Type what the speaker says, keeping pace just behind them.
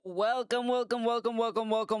Welcome,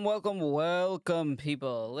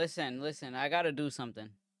 people. Listen, I gotta do something.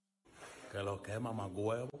 Que lo que mamá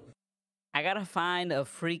huevo. I gotta find a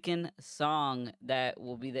freaking song that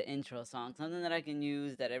will be the intro song. Something that I can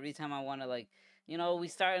use that every time I wanna, like, we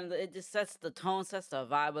start and it just sets the tone, sets the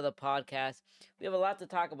vibe of the podcast. We have a lot to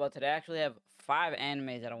talk about today. I actually have 5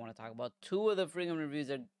 animes that I wanna talk about. Two of the freaking reviews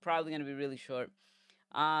are probably gonna be really short.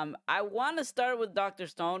 I want to start with Dr.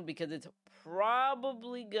 Stone because it's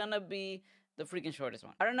probably gonna be the freaking shortest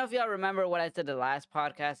one. I don't know if y'all remember what I said the last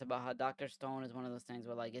podcast about how Dr. Stone is one of those things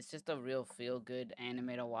where, like, it's just a real feel good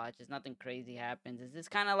anime to watch. It's nothing crazy happens. It's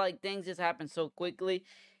just kind of like things just happen so quickly.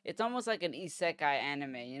 It's almost like an isekai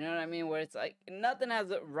anime, you know what I mean? Where it's like nothing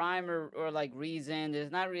has a rhyme or like reason.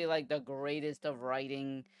 There's not really like the greatest of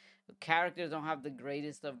writing. Characters don't have the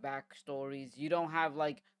greatest of backstories. You don't have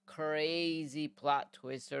like crazy plot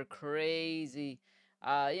twists or crazy,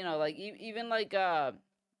 like even like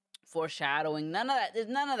foreshadowing. None of that. There's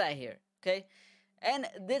none of that here. Okay. And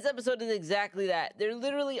this episode is exactly that. They're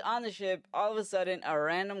literally on the ship. All of a sudden, a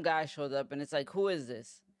random guy shows up, and it's like, who is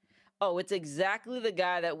this? Oh, it's exactly the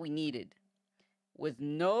guy that we needed, with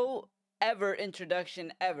no ever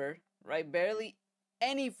introduction ever. Right? Barely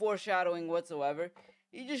any foreshadowing whatsoever.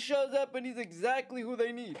 He just shows up, and he's exactly who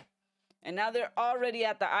they need. And now they're already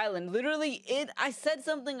at the island. Literally, I said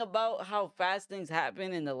something about how fast things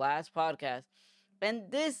happen in the last podcast.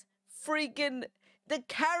 And this freaking the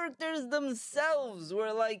characters themselves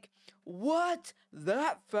were like, "What?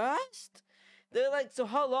 That fast?" They're like, "So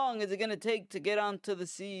how long is it gonna take to get onto the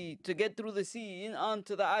sea, to get through the sea and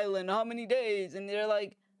onto the island? How many days?" And they're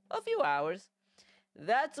like, "A few hours."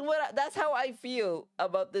 That's how I feel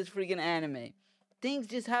about this freaking anime. Things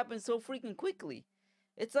just happen so freaking quickly.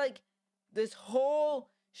 It's like this whole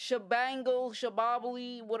shabangle,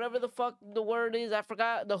 shabobly, whatever the fuck the word is, I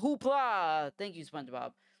forgot. The hoopla. Thank you,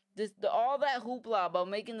 SpongeBob. All that hoopla about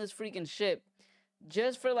making this freaking ship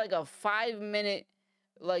just for like a 5 minute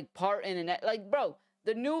like part in it. Like, bro,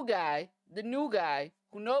 the new guy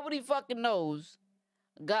who nobody fucking knows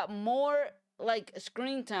got more like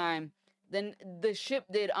screen time than the ship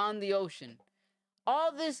did on the ocean.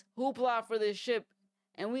 All this hoopla for this ship,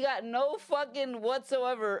 and we got no fucking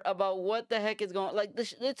whatsoever about what the heck is going. Like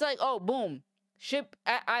it's like, oh, boom, ship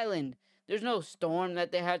at island. There's no storm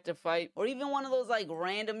that they had to fight, or even one of those like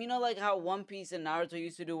random, like how One Piece and Naruto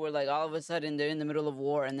used to do, where like all of a sudden they're in the middle of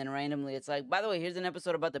war, and then randomly it's like, by the way, here's an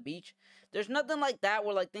episode about the beach. There's nothing like that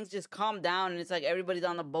where like things just calm down, and it's like everybody's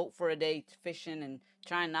on the boat for a day fishing and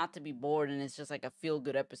trying not to be bored, and it's just like a feel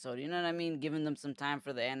good episode. You know what I mean? Giving them some time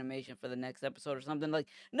for the animation for the next episode or something. Like,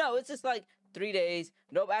 no, it's just like 3 days.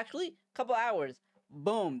 Nope, actually, couple hours.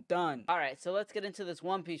 Boom, done. All right, so let's get into this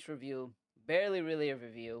One Piece review. Barely really a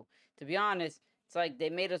review. To be honest, it's like they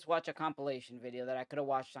made us watch a compilation video that I could have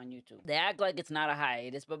watched on YouTube. They act like it's not a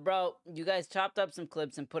hiatus, but bro, you guys chopped up some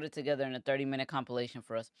clips and put it together in a 30-minute compilation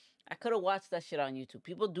for us. I could have watched that shit on YouTube.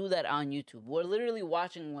 People do that on YouTube. We're literally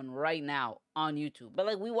watching one right now on YouTube. But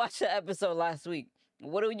like, we watched the episode last week.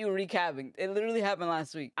 What are you recapping? It literally happened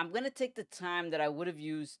last week. I'm gonna take the time that I would have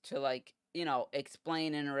used to like,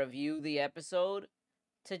 explain and review the episode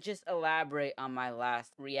to just elaborate on my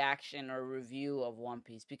last reaction or review of One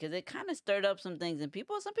Piece, because it kind of stirred up some things, and some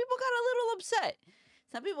people got a little upset.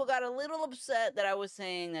 Some people got a little upset that I was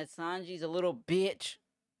saying that Sanji's a little bitch,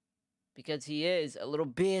 because he is a little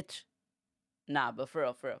bitch. Nah, but for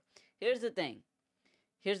real, for real. Here's the thing.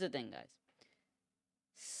 Here's the thing, guys.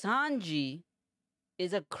 Sanji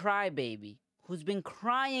is a crybaby who's been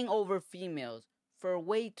crying over females for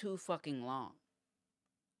way too fucking long.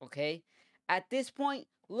 Okay? At this point,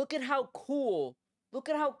 look at how cool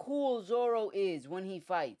Zoro is when he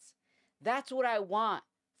fights. That's what I want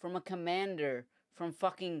from a commander from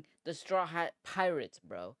fucking the Straw Hat Pirates,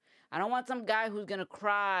 bro. I don't want some guy who's gonna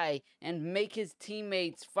cry and make his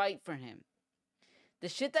teammates fight for him. The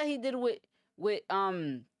shit that he did with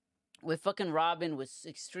fucking Robin was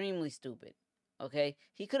extremely stupid. Okay?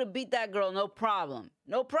 He could have beat that girl, no problem.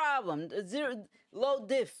 No problem. Low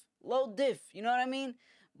diff. You know what I mean?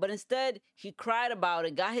 But instead, he cried about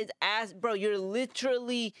it, got his ass. Bro, you're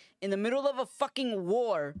literally in the middle of a fucking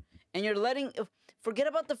war, and you're letting. Forget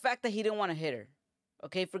about the fact that he didn't want to hit her.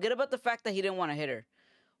 Okay? Forget about the fact that he didn't want to hit her.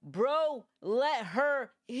 Bro, let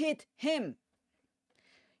her hit him.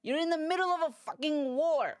 You're in the middle of a fucking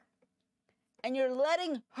war, and you're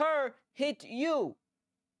letting her hit you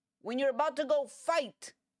when you're about to go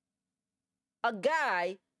fight a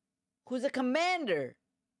guy who's a commander,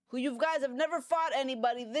 who you guys have never fought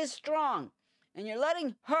anybody this strong, and you're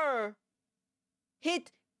letting her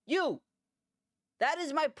hit you. That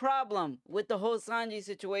is my problem with the whole Sanji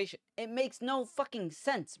situation. It makes no fucking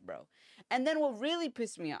sense, bro. And then what really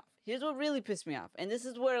pissed me off, here's what really pissed me off. And this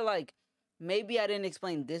is where, like, maybe I didn't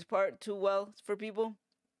explain this part too well for people.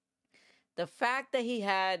 The fact that he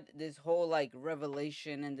had this whole, like,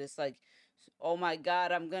 revelation and this, like, oh my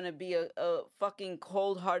god, I'm gonna be a fucking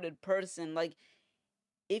cold hearted person. Like,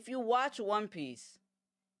 if you watch One Piece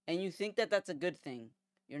and you think that that's a good thing,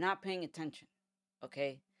 you're not paying attention,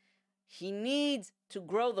 okay? He needs to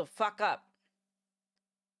grow the fuck up.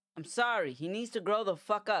 I'm sorry, he needs to grow the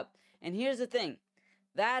fuck up. And here's the thing,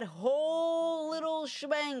 that whole little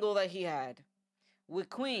shebangle that he had with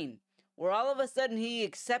Queen, where all of a sudden he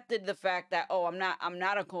accepted the fact that, oh, I'm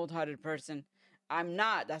not a cold-hearted person. I'm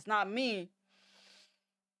not. That's not me.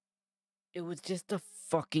 It was just a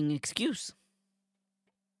fucking excuse.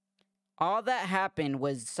 All that happened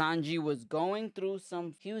was Sanji was going through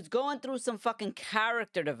some fucking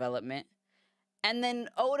character development. And then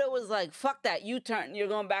Oda was like, fuck that, U-turn, you're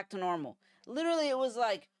going back to normal. Literally, it was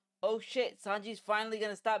like, oh shit, Sanji's finally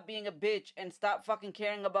gonna stop being a bitch and stop fucking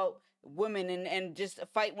caring about women and just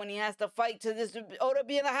fight when he has to fight, to this Oda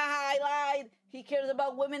being like, ha ha, I lied. He cares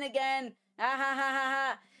about women again. Ha ha ha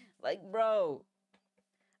ha ha. Like, bro,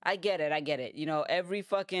 I get it. You know,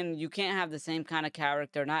 you can't have the same kind of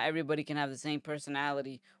character. Not everybody can have the same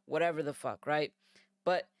personality, whatever the fuck, right?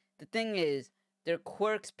 But the thing is, their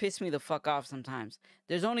quirks piss me the fuck off sometimes.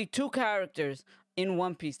 There's only two characters in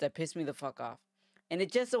One Piece that piss me the fuck off. And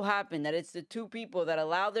it just so happened that it's the two people that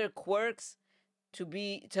allow their quirks to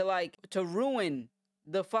ruin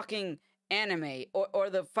the fucking anime or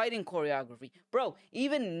the fighting choreography. Bro,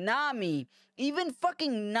 even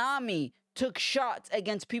fucking Nami took shots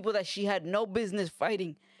against people that she had no business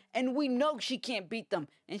fighting. And we know she can't beat them.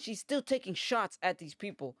 And she's still taking shots at these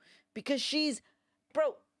people. Because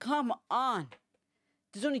bro, come on.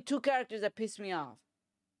 There's only two characters that piss me off.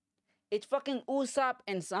 It's fucking Usopp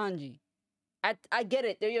and Sanji. I get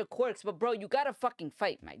it, they're your quirks, but bro, you gotta fucking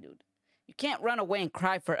fight, my dude. You can't run away and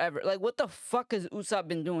cry forever. Like, what the fuck has Usopp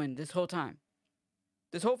been doing this whole time?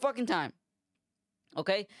 This whole fucking time.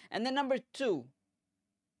 Okay? And then number two,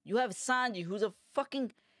 you have Sanji, who's a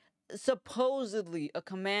fucking, supposedly a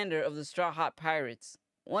commander of the Straw Hat Pirates.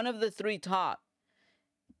 One of the three top.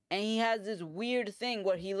 And he has this weird thing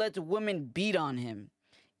where he lets women beat on him.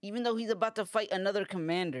 Even though he's about to fight another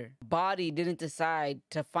commander. Body didn't decide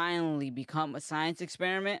to finally become a science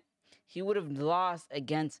experiment, he would have lost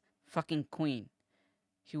against fucking Queen.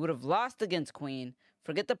 He would have lost against Queen.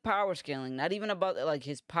 Forget the power scaling. Not even about like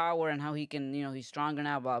his power and how he can, he's stronger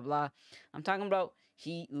now, blah, blah. I'm talking about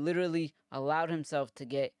he literally allowed himself to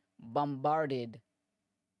get bombarded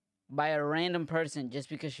by a random person just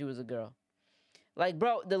because she was a girl. Like,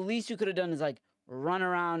 bro, the least you could have done is like run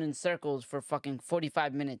around in circles for fucking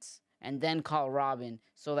 45 minutes and then call Robin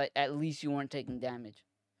so that at least you weren't taking damage.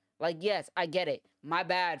 Like, yes, I get it. My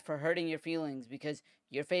bad for hurting your feelings because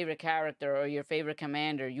your favorite character or your favorite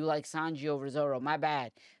commander, you like Sanji over Zoro. My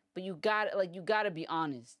bad. But you gotta be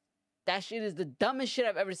honest. That shit is the dumbest shit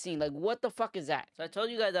I've ever seen. Like, what the fuck is that? So I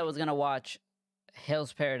told you guys I was gonna watch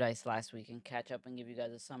Hell's Paradise last week and catch up and give you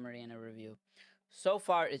guys a summary and a review. So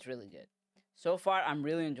far, it's really good. So far, I'm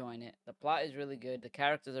really enjoying it. The plot is really good. The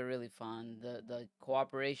characters are really fun. The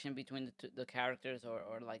cooperation between the characters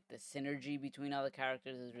or like the synergy between all the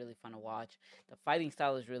characters is really fun to watch. The fighting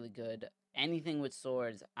style is really good. Anything with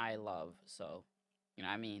swords, I love. So, you know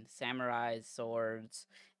what I mean? Samurais, swords,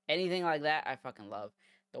 anything like that, I fucking love.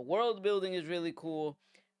 The world building is really cool.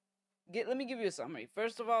 Let me give you a summary.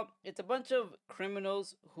 First of all, it's a bunch of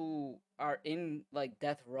criminals who are in like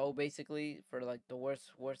death row basically for like the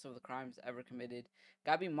worst of the crimes ever committed.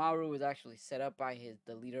 Gabimaru was actually set up by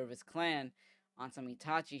the leader of his clan on some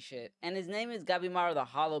Itachi shit. And his name is Gabimaru the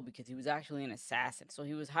Hollow because he was actually an assassin. So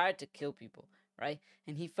he was hired to kill people, right?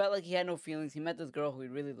 And he felt like he had no feelings. He met this girl who he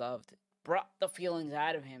really loved. Brought the feelings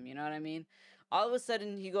out of him, you know what I mean? All of a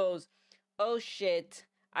sudden he goes, "Oh shit,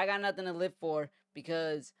 I got nothing to live for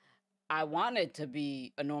because I wanted to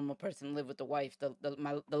be a normal person, live with the wife, the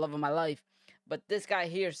love of my life. But this guy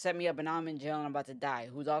here set me up and I'm in jail and I'm about to die,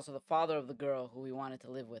 who's also the father of the girl who he wanted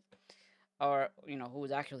to live with. Or, who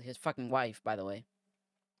was actually his fucking wife, by the way.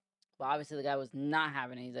 But obviously the guy was not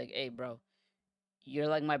having it. He's like, hey, bro, you're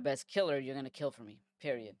like my best killer. You're going to kill for me,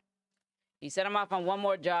 period. He set him off on one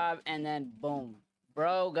more job and then boom.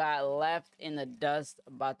 Bro got left in the dust,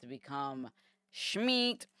 about to become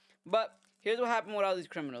Schmeat. But here's what happened with all these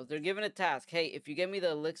criminals. They're given a task. Hey, if you give me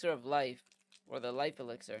the elixir of life, or the life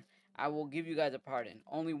elixir, I will give you guys a pardon.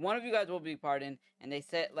 Only one of you guys will be pardoned. And they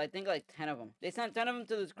sent, I think, like 10 of them. They sent 10 of them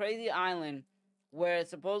to this crazy island where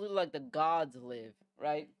supposedly, like, the gods live,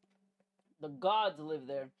 right? The gods live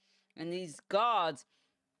there. And these gods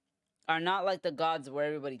are not like the gods where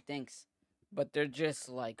everybody thinks. But they're just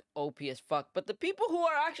like OP as fuck. But the people who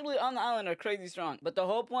are actually on the island are crazy strong. But the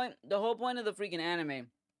whole point of the freaking anime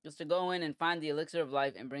is to go in and find the elixir of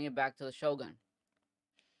life and bring it back to the Shogun.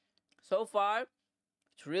 So far,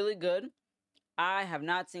 it's really good. I have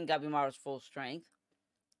not seen Gabimaru's full strength.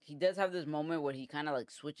 He does have this moment where he kind of like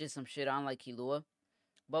switches some shit on like Killua.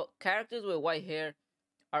 But characters with white hair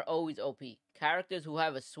are always OP. Characters who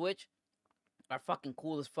have a switch are fucking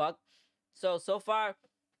cool as fuck. So far,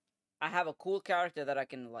 I have a cool character that I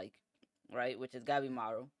can like, right? Which is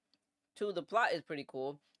Gabimaru. 2, the plot is pretty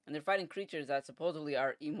cool. And they're fighting creatures that supposedly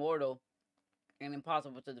are immortal and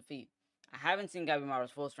impossible to defeat. I haven't seen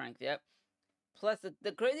Gabimaru's full strength yet. Plus,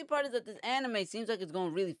 the crazy part is that this anime seems like it's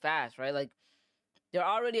going really fast, right? Like, they're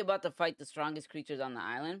already about to fight the strongest creatures on the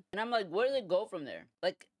island. And I'm like, where do they go from there?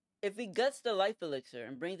 Like, if he gets the life elixir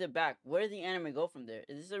and brings it back, where does the anime go from there?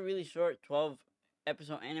 Is this a really short 12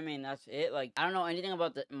 episode anime and that's it? Like, I don't know anything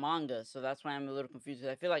about the manga, so that's why I'm a little confused.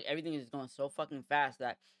 Because I feel like everything is going so fucking fast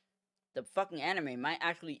that the fucking anime might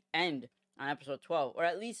actually end on episode 12. Or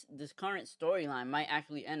at least this current storyline might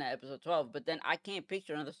actually end at episode 12. But then I can't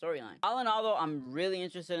picture another storyline. All in all, though, I'm really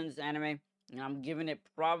interested in this anime. And I'm giving it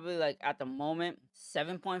probably, like, at the moment,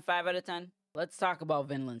 7.5 out of 10. Let's talk about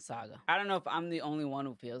Vinland Saga. I don't know if I'm the only one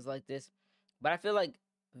who feels like this, but I feel like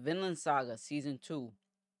Vinland Saga Season 2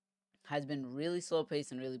 has been really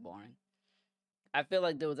slow-paced and really boring. I feel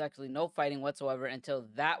like there was actually no fighting whatsoever until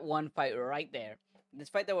that one fight right there. This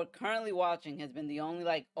fight that we're currently watching has been the only,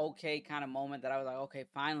 like, okay kind of moment that I was like, okay,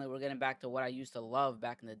 finally, we're getting back to what I used to love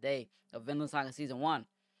back in the day of Vinland Saga Season 1.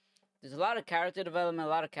 There's a lot of character development, a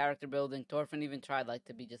lot of character building. Thorfinn even tried like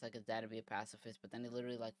to be just like his dad to be a pacifist, but then he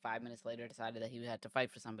literally like 5 minutes later decided that he had to fight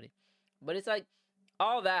for somebody. But it's like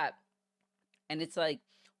all that, and it's like,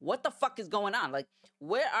 what the fuck is going on? Like,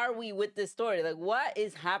 where are we with this story? Like, what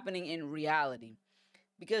is happening in reality?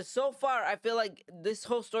 Because so far, I feel like this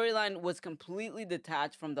whole storyline was completely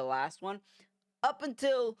detached from the last one, up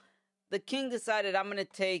until the king decided I'm gonna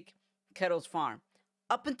take Kettle's farm.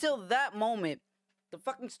 Up until that moment, the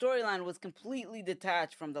fucking storyline was completely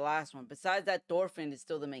detached from the last one. Besides that, Thorfinn is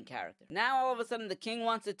still the main character. Now, all of a sudden, the king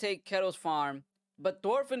wants to take Kettle's farm, but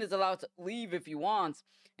Thorfinn is allowed to leave if he wants.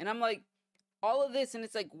 And I'm like, all of this, and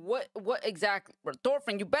it's like, what exactly?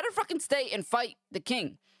 Thorfinn, you better fucking stay and fight the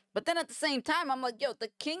king. But then at the same time, I'm like, yo,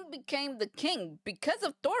 the king became the king because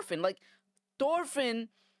of Thorfinn. Like, Thorfinn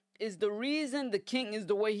is the reason the king is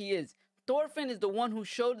the way he is. Thorfinn is the one who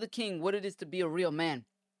showed the king what it is to be a real man.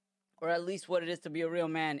 Or at least what it is to be a real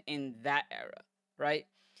man in that era, right?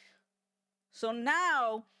 So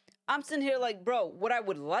now, I'm sitting here like, bro, what I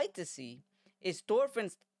would like to see is Thorfinn,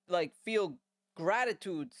 like, feel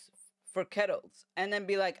gratitudes for Kettles, and then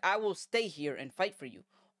be like, I will stay here and fight for you.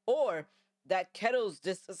 Or that Kettles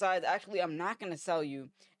just decides, actually, I'm not going to sell you,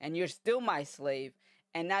 and you're still my slave,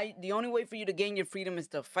 and now the only way for you to gain your freedom is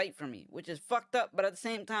to fight for me, which is fucked up, but at the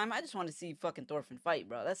same time, I just want to see fucking Thorfinn fight,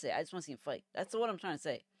 bro. That's it. I just want to see him fight. That's what I'm trying to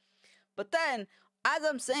say. But then, as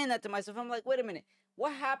I'm saying that to myself, I'm like, wait a minute.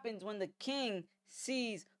 What happens when the king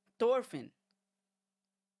sees Thorfinn?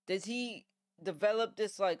 Does he develop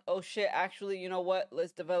this like, oh shit, actually, you know what?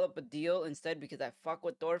 Let's develop a deal instead because I fuck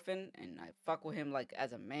with Thorfinn and I fuck with him like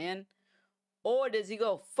as a man? Or does he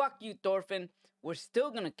go, fuck you, Thorfinn. We're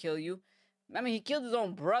still gonna kill you. I mean, he killed his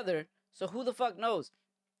own brother, so who the fuck knows?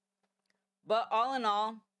 But all in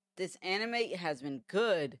all, this anime has been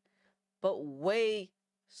good, but way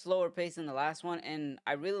slower pace than the last one, and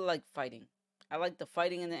I really like fighting. I like the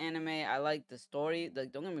fighting in the anime. I like the story.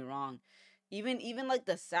 Like, don't get me wrong, even like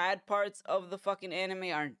the sad parts of the fucking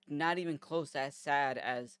anime are not even close as sad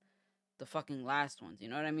as the fucking last ones. You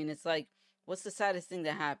know what I mean? It's like, what's the saddest thing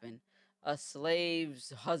that happened? A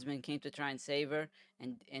slave's husband came to try and save her,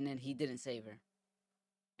 and then he didn't save her,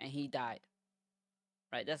 and he died.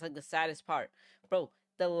 Right? That's like the saddest part, bro.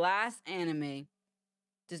 The last anime,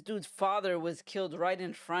 this dude's father was killed right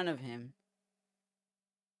in front of him.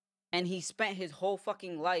 And he spent his whole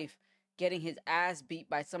fucking life getting his ass beat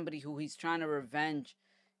by somebody who he's trying to revenge.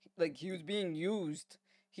 Like, he was being used.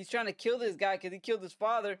 He's trying to kill this guy because he killed his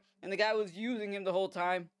father. And the guy was using him the whole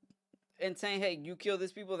time. And saying, hey, you kill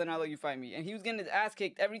these people, then I'll let you fight me. And he was getting his ass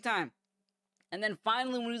kicked every time. And then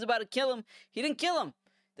finally, when he was about to kill him, he didn't kill him.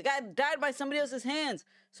 The guy died by somebody else's hands.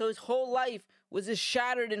 So his whole life was just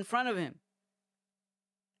shattered in front of him.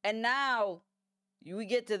 And now, we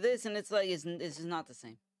get to this, and it's like, it's just not the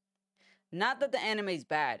same. Not that the anime's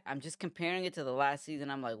bad. I'm just comparing it to the last season.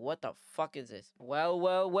 I'm like, what the fuck is this? Well,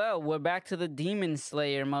 we're back to the Demon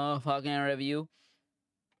Slayer motherfucking review.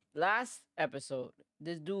 Last episode,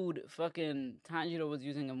 this dude, fucking Tanjiro, was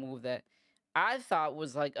using a move that I thought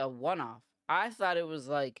was like a one-off. I thought it was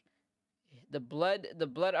like the blood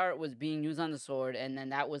art was being used on the sword, and then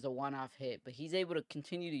that was a one-off hit. But he's able to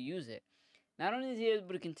continue to use it. Not only is he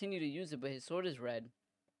able to continue to use it, but his sword is red,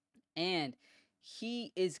 and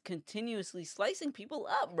he is continuously slicing people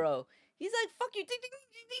up, bro. He's like, "Fuck you!" Ding, ding,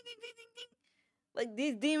 ding, ding, ding, ding, ding. Like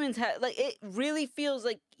these demons have, like, it really feels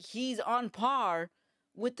like he's on par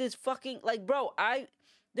with this fucking, like, bro.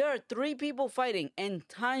 There are 3 people fighting, and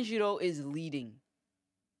Tanjiro is leading.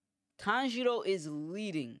 Tanjiro is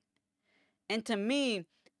leading. And to me,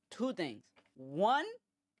 2 things. One,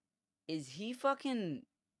 is he fucking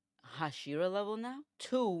Hashira level now?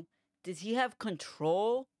 2, does he have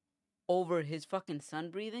control over his fucking sun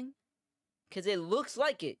breathing? Because it looks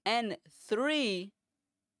like it. And 3,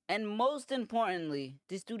 and most importantly,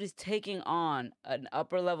 this dude is taking on an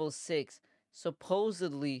upper level 6,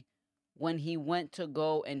 supposedly, when he went to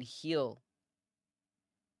go and heal.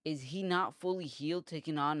 Is he not fully healed,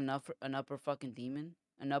 taking on an upper fucking demon?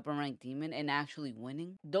 An upper ranked demon, and actually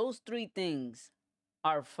winning? Those 3 things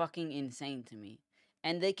are fucking insane to me.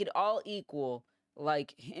 And they could all equal,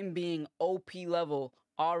 like, him being OP level,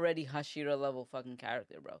 already Hashira level fucking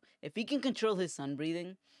character, bro. If he can control his sun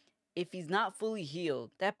breathing, if he's not fully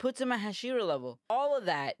healed, that puts him at Hashira level. All of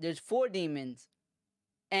that, there's 4 demons,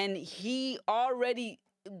 and he already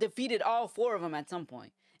defeated all 4 of them at some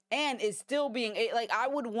point, and is still being, like, I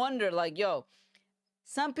would wonder, like, yo,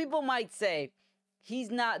 some people might say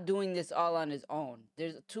he's not doing this all on his own.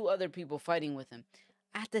 There's 2 other people fighting with him.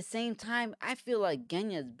 At the same time, I feel like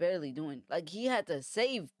Genya's barely doing, like, he had to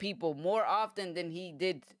save people more often than he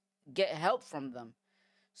did get help from them.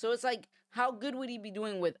 So it's like, how good would he be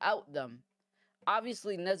doing without them?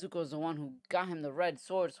 Obviously, Nezuko's the one who got him the red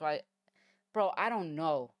sword, so I don't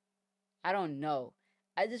know. I don't know.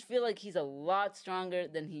 I just feel like he's a lot stronger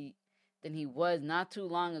than he was not too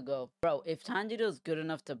long ago. Bro, if Tanjiro's good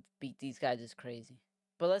enough to beat these guys, it's crazy.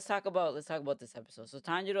 But let's talk about this episode. So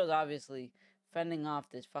Tanjiro's obviously fending off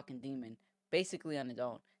this fucking demon basically on his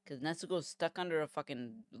own, because Nezuko's stuck under a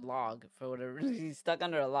fucking log for whatever reason. He's stuck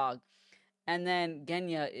under a log. And then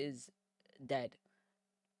Genya is dead,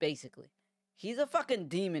 basically. He's a fucking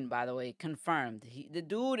demon, by the way, confirmed. The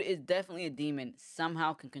dude is definitely a demon,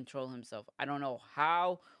 somehow can control himself. I don't know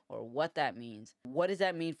how or what that means. What does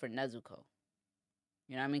that mean for Nezuko?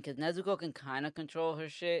 You know what I mean? Because Nezuko can kind of control her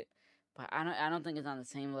shit, but I don't think it's on the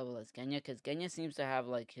same level as Genya, because Genya seems to have,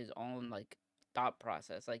 like, his own, like, thought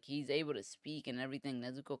process. Like, he's able to speak and everything.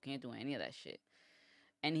 Nezuko can't do any of that shit.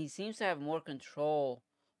 And he seems to have more control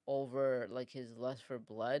over, like, his lust for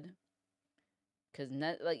blood. Because,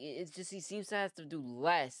 like, it's just, he seems to have to do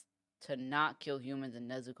less to not kill humans than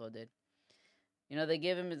Nezuko did. You know, they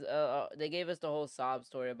gave him they gave us the whole sob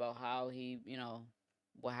story about how he,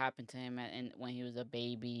 what happened to him and when he was a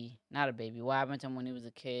baby. Not a baby. What happened to him when he was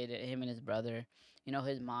a kid, him and his brother. You know,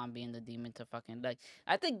 his mom being the demon to fucking, like,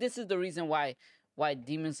 I think this is the reason why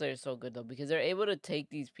Demon Slayer is so good, though, because they're able to take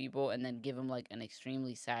these people and then give them, like, an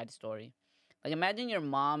extremely sad story. Like, imagine your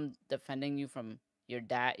mom defending you from your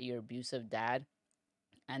abusive dad,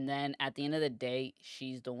 and then at the end of the day,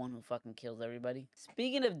 she's the one who fucking kills everybody.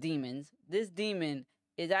 Speaking of demons, this demon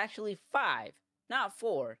is actually 5, not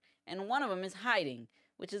 4. And one of them is hiding,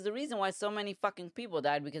 which is the reason why so many fucking people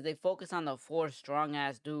died, because they focus on the 4 strong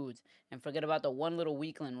ass dudes and forget about the one little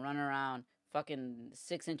weakling running around, fucking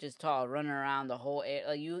 6 inches tall, running around the whole air.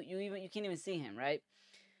 Like, you can't even see him, right?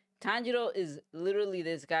 Tanjiro is literally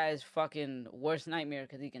this guy's fucking worst nightmare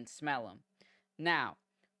because he can smell him. Now,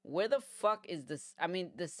 where the fuck is this? I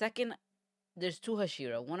mean, the second, there's 2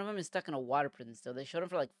 Hashira. One of them is stuck in a water prison still. They showed him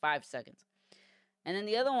for like 5 seconds. And then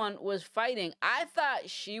the other one was fighting. I thought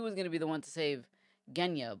she was going to be the one to save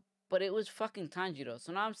Genya, but it was fucking Tanjiro.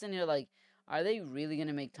 So now I'm sitting here like, are they really going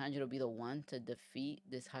to make Tanjiro be the one to defeat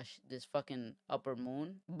this fucking upper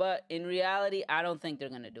moon? But in reality, I don't think they're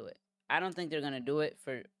going to do it. I don't think they're going to do it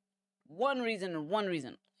for one reason and one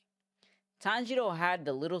reason. Tanjiro had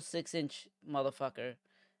the little 6-inch motherfucker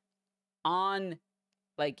on,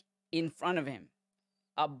 like, in front of him,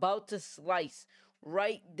 about to slice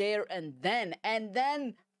right there, and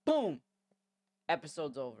then boom,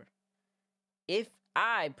 episode's over. If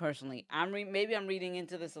I personally, maybe I'm reading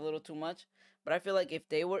into this a little too much, but I feel like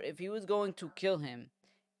if he was going to kill him,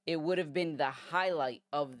 it would have been the highlight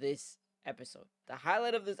of this episode. The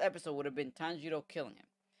highlight of this episode would have been Tanjiro killing him.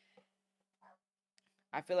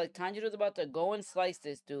 I feel like Tanjiro's about to go and slice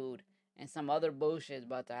this dude, and some other bullshit is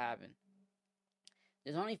about to happen.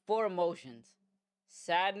 There's only 4 emotions: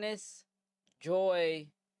 sadness, joy,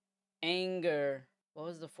 anger. What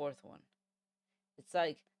was the 4th one? It's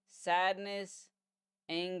like sadness,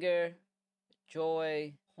 anger,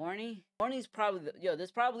 joy, horny. Horny's probably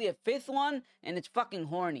there's probably a fifth one, and it's fucking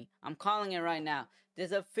horny. I'm calling it right now.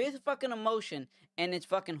 There's a fifth fucking emotion, and it's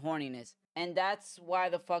fucking horniness, and that's why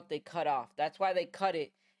the fuck they cut off. That's why they cut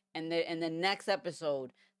it. And in the next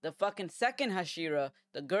episode, the fucking second Hashira,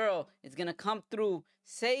 the girl, is gonna come through,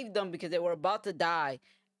 save them because they were about to die,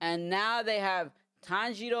 and now they have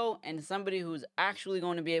Tanjiro and somebody who's actually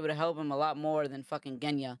going to be able to help him a lot more than fucking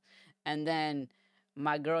Genya, and then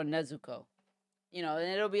my girl Nezuko. And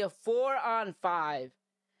it'll be a 4-on-5,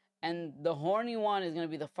 and the horny one is gonna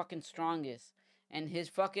be the fucking strongest, and his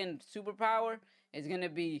fucking superpower is gonna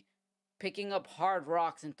be picking up hard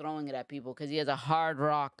rocks and throwing it at people because he has a hard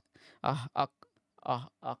rock, a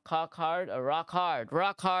cock hard, a rock hard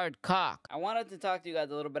cock. I wanted to talk to you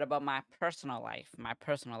guys a little bit about my personal life.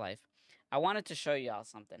 I wanted to show y'all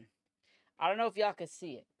something. I don't know if y'all can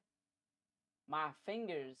see it. My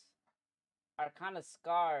fingers are kind of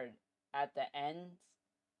scarred at the ends.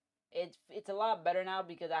 It's a lot better now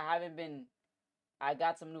because I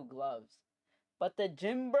got some new gloves. But the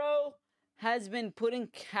gym bro has been putting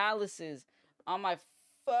calluses on my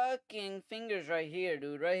fucking fingers right here,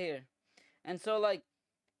 dude, right here. And so like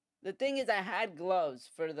the thing is I had gloves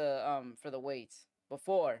for the weights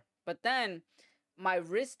before, but then my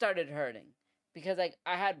wrist started hurting because like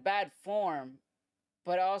I had bad form,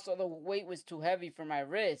 but also the weight was too heavy for my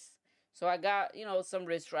wrist. So I got, some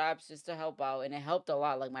wrist wraps just to help out, and it helped a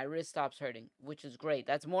lot. Like my wrist stops hurting, which is great.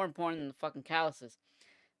 That's more important than the fucking calluses.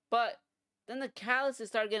 But then the calluses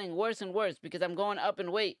start getting worse and worse because I'm going up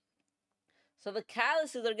in weight. So the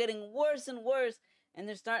calluses are getting worse and worse, and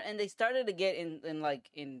they started to get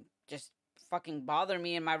in just fucking bother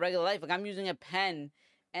me in my regular life. Like I'm using a pen,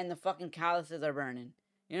 and the fucking calluses are burning.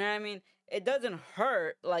 You know what I mean? It doesn't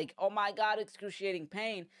hurt like, oh my god, excruciating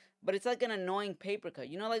pain, but it's like an annoying paper cut.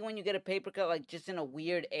 You know, like when you get a paper cut like just in a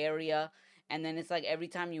weird area, and then it's like every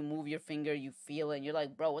time you move your finger you feel it and you're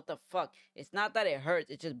like, bro, what the fuck? It's not that it hurts,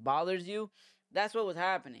 it just bothers you. That's what was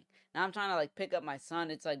happening. Now I'm trying to like pick up my son,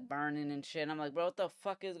 it's like burning and shit. And I'm like, bro, what the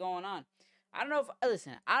fuck is going on? I don't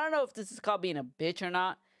know if this is called being a bitch or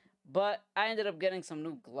not, but I ended up getting some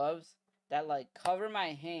new gloves that like cover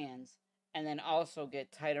my hands and then also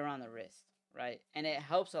get tight around the wrist, right? And it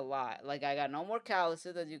helps a lot. Like I got no more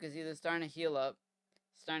calluses, as you can see, they're starting to heal up,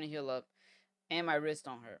 and my wrist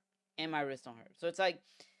don't hurt, So it's like,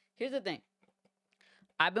 here's the thing.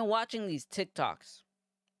 I've been watching these TikToks,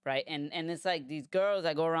 right? And it's like these girls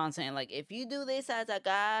that go around saying like, if you do this as a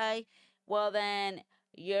guy, well then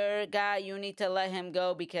your guy, you need to let him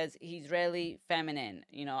go because he's really feminine.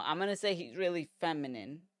 I'm gonna say he's really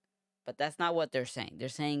feminine, but that's not what they're saying. They're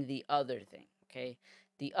saying the other thing, okay?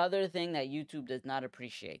 The other thing that YouTube does not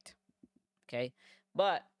appreciate, okay?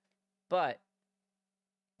 But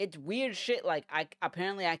it's weird shit. Like I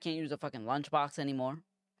apparently I can't use a fucking lunchbox anymore.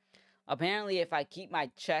 Apparently, if I keep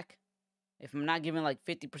my check, if I'm not giving like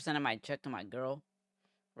 50% of my check to my girl,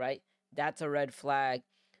 right? That's a red flag.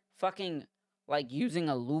 Fucking like using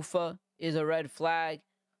a loofah is a red flag.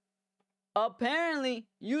 Apparently,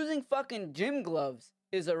 using fucking gym gloves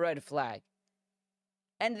is a red flag.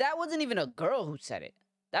 And that wasn't even a girl who said it.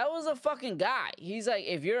 That was a fucking guy. He's like,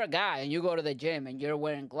 if you're a guy and you go to the gym and you're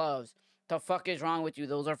wearing gloves, the fuck is wrong with you?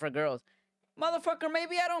 Those are for girls. Motherfucker,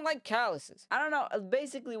 maybe I don't like calluses. I don't know.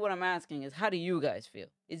 Basically, what I'm asking is, how do you guys feel?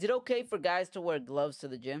 Is it okay for guys to wear gloves to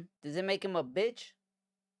the gym? Does it make him a bitch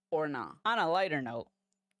or not? On a lighter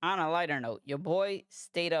note, your boy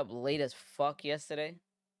stayed up late as fuck yesterday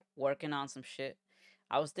working on some shit.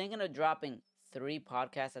 I was thinking of dropping 3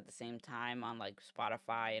 podcasts at the same time on like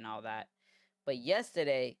Spotify and all that. But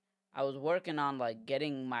yesterday I was working on like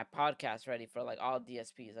getting my podcast ready for like all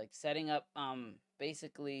DSPs, like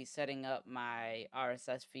basically setting up my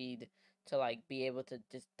RSS feed to like be able to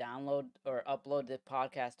just download or upload the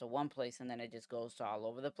podcast to one place and then it just goes to all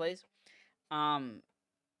over the place. And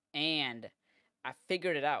I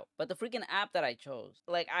figured it out. But the freaking app that I chose,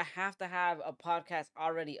 like I have to have a podcast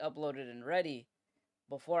already uploaded and ready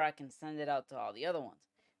before I can send it out to all the other ones.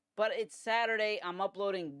 But it's Saturday. I'm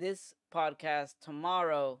uploading this podcast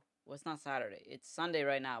tomorrow. Well, it's not Saturday. It's Sunday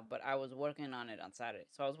right now, but I was working on it on Saturday.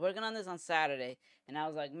 So I was working on this on Saturday, and I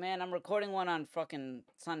was like, man, I'm recording one on fucking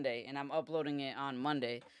Sunday, and I'm uploading it on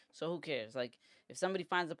Monday. So who cares? Like, if somebody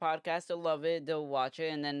finds the podcast, they'll love it, they'll watch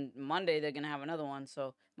it, and then Monday they're gonna have another one.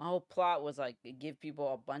 So my whole plot was like give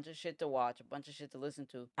people a bunch of shit to watch, a bunch of shit to listen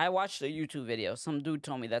to. I watched a YouTube video. Some dude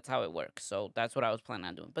told me that's how it works. So that's what I was planning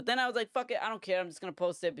on doing. But then I was like, fuck it, I don't care. I'm just gonna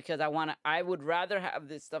post it because I would rather have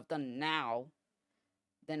this stuff done now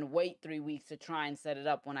than wait 3 weeks to try and set it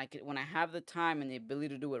up when I have the time and the ability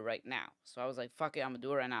to do it right now. So I was like, fuck it, I'm gonna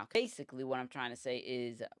do it right now. Basically, what I'm trying to say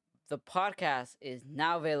is the podcast is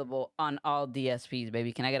now available on all DSPs,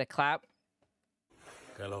 baby. Can I get a clap?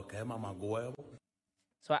 Que lo que mamagüevo.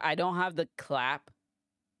 So I don't have the clap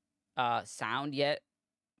sound yet,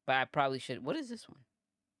 but I probably should. What is this one?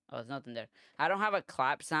 Oh, there's nothing there. I don't have a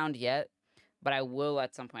clap sound yet, but I will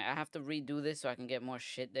at some point. I have to redo this so I can get more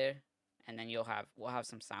shit there, and then we'll have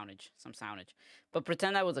some soundage. But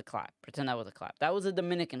pretend that was a clap. Pretend that was a clap. That was a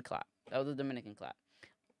Dominican clap. That was a Dominican clap.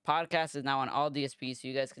 Podcast is now on all DSPs, so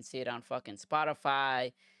you guys can see it on fucking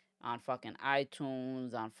Spotify, on fucking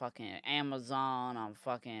iTunes, on fucking Amazon, on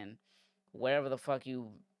fucking wherever the fuck you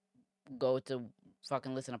go to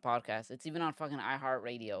fucking listen to podcasts. It's even on fucking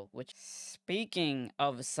iHeartRadio. Which, speaking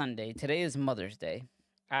of Sunday, today is Mother's Day.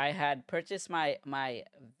 I had purchased my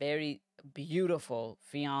very beautiful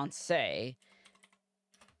fiance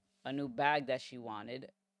a new bag that she wanted,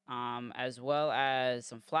 as well as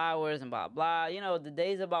some flowers and blah blah. You know, the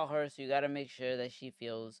day's about her, so you got to make sure that she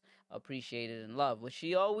feels appreciated and loved, which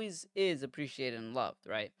she always is appreciated and loved,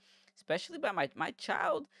 right? Especially by my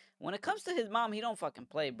child. When it comes to his mom, he don't fucking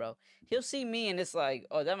play, bro. He'll see me and it's like,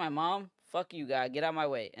 oh, that my mom? Fuck you, guy. Get out my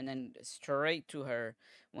way. And then straight to her.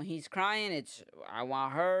 When he's crying, it's I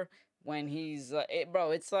want her. When he's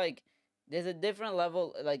bro, it's like there's a different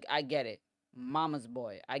level. Like I get it, mama's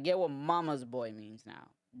boy. I get what mama's boy means now.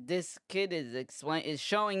 This kid is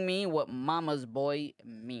showing me what mama's boy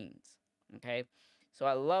means. Okay, so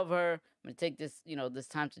I love her. I'm gonna take this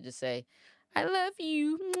time to just say, I love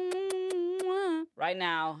you. Right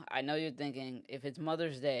now, I know you're thinking, if it's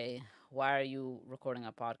Mother's Day, why are you recording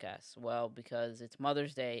a podcast? Well, because it's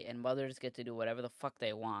Mother's Day and mothers get to do whatever the fuck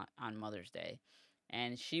they want on Mother's Day.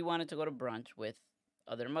 And she wanted to go to brunch with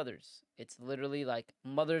other mothers. It's literally like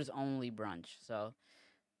mothers only brunch. So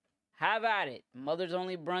have at it. Mothers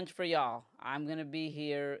only brunch for y'all. I'm going to be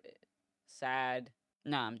here sad.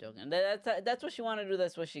 Nah, I'm joking. That's what she wanted to do.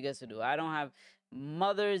 That's what she gets to do. I don't have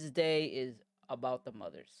Mother's Day is about the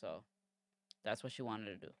mothers. So that's what she wanted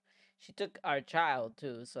to do. She took our child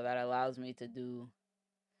too, so that allows me to do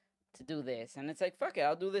this. And it's like, fuck it,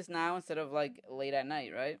 I'll do this now instead of like late at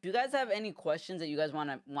night, right? If you guys have any questions that you guys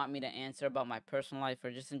want me to answer about my personal life or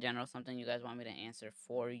just in general, something you guys want me to answer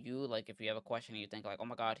for you, like if you have a question and you think like, oh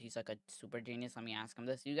my god, he's like a super genius, let me ask him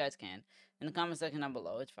this, you guys can in the comment section down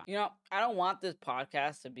below. It's fine. You know, I don't want this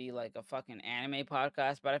podcast to be like a fucking anime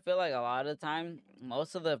podcast, but I feel like a lot of the time,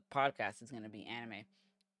 most of the podcast is gonna be anime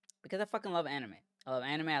because I fucking love anime. I love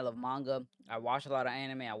anime. I love manga. I watch a lot of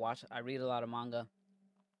anime. I read a lot of manga.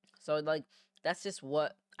 So like that's just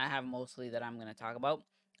what I have mostly that I'm gonna talk about.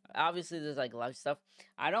 Obviously, there's like life stuff.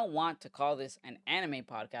 I don't want to call this an anime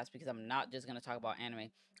podcast because I'm not just gonna talk about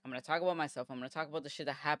anime. I'm gonna talk about myself. I'm gonna talk about the shit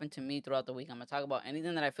that happened to me throughout the week. I'm gonna talk about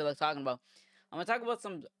anything that I feel like talking about. I'm gonna talk about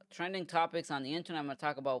some trending topics on the internet. I'm gonna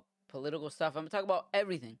talk about political stuff. I'm gonna talk about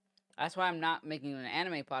everything. That's why I'm not making an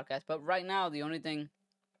anime podcast. But right now, the only thing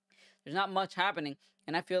there's not much happening,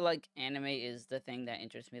 and I feel like anime is the thing that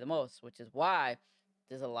interests me the most, which is why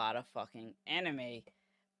there's a lot of fucking anime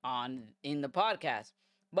on in the podcast.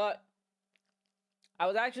 But I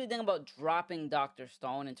was actually thinking about dropping Doctor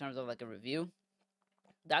Stone in terms of like a review.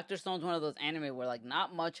 Doctor Stone's one of those anime where like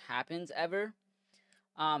not much happens ever.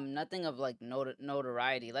 Nothing of like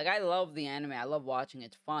notoriety. Like I love the anime. I love watching.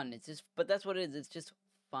 It's fun. It's just, but that's what it is. It's just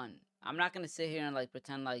fun. I'm not gonna sit here and like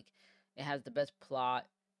pretend like it has the best plot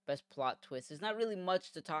twist. There's not really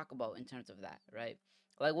much to talk about in terms of that, right?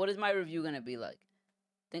 Like, what is my review gonna be like?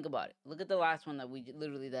 Think about it. Look at the last one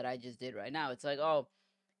that I just did right now. It's like, oh,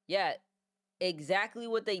 yeah, exactly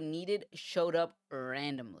what they needed showed up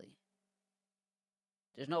randomly.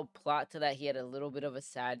 There's no plot to that. He had a little bit of a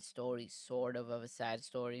sad story, sort of a sad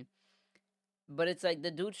story. But it's like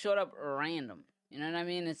the dude showed up random. You know what I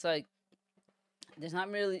mean? It's like there's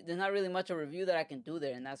not really much a review that I can do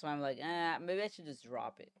there, and that's why I'm like, maybe I should just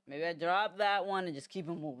drop it. Maybe I drop that one and just keep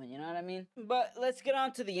it moving. You know what I mean? But let's get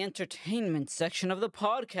on to the entertainment section of the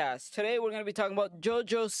podcast. Today we're gonna be talking about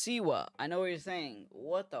Jojo Siwa. I know what you're saying.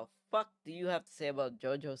 What the fuck do you have to say about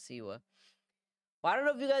Jojo Siwa? Well, I don't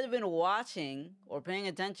know if you guys have been watching or paying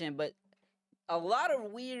attention, but a lot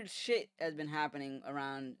of weird shit has been happening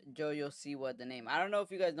around Jojo Siwa, the name. I don't know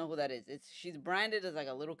if you guys know who that is. She's branded as like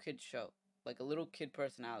a little kid show, like a little kid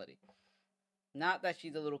personality. Not that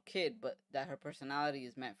she's a little kid, but that her personality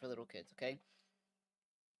is meant for little kids, okay?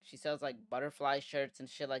 She sells like butterfly shirts and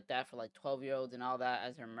shit like that for like 12-year-olds and all that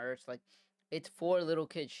as her merch. Like, it's for little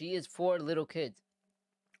kids. She is for little kids.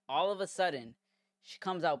 All of a sudden, she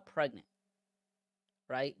comes out pregnant,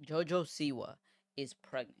 right? Jojo Siwa is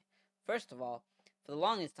pregnant. First of all, for the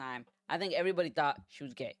longest time, I think everybody thought she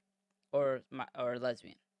was gay or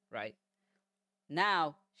lesbian, right?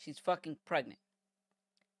 Now she's fucking pregnant,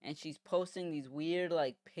 and she's posting these weird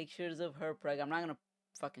like pictures of her pregnant. I'm not gonna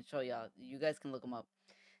fucking show y'all. You guys can look them up.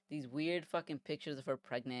 These weird fucking pictures of her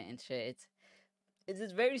pregnant and shit. It's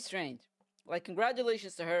just very strange. Like,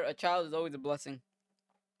 congratulations to her. A child is always a blessing.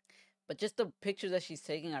 But just the pictures that she's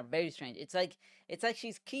taking are very strange. It's like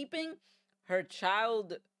she's keeping her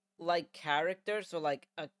child like character. So like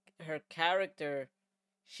her character,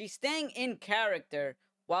 she's staying in character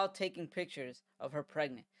while taking pictures of her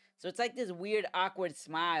pregnant. So it's like this weird awkward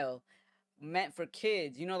smile meant for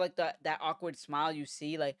kids. You know, like that awkward smile you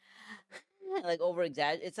see, like like over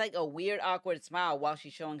exaggerated. It's like a weird awkward smile while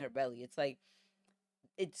she's showing her belly. It's like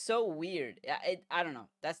it's so weird. I don't know.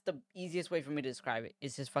 That's the easiest way for me to describe it.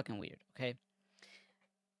 It's just fucking weird. Okay.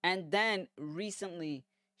 And then recently,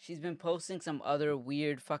 she's been posting some other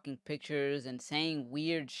weird fucking pictures and saying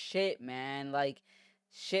weird shit, man. Like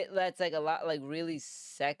shit that's like a lot, like really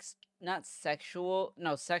not sexual,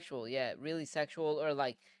 no, sexual, yeah, really sexual, or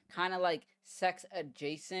like kind of like sex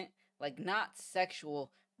adjacent, like not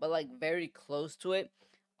sexual, but like very close to it.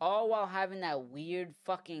 All while having that weird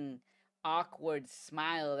fucking awkward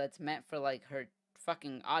smile that's meant for like her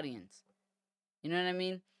fucking audience. You know what I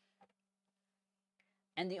mean?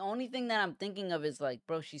 And the only thing that I'm thinking of is like,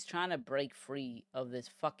 bro, she's trying to break free of this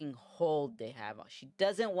fucking hold they have. She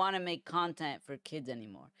doesn't want to make content for kids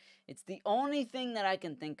anymore. It's the only thing that I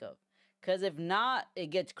can think of. Because if not,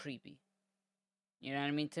 it gets creepy. You know what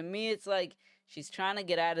I mean? To me, it's like she's trying to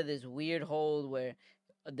get out of this weird hold where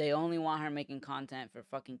they only want her making content for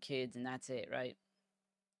fucking kids and that's it, right?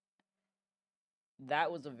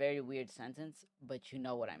 That was a very weird sentence, but you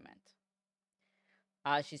know what I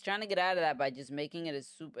meant. She's trying to get out of that by just making it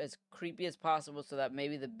as creepy as possible, so that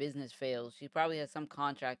maybe the business fails. She probably has some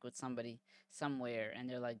contract with somebody somewhere, and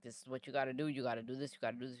they're like, "This is what you got to do. You got to do this. You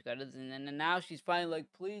got to do this. You got to do this." And then now she's finally like,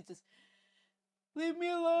 "Please, just leave me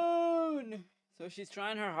alone." So she's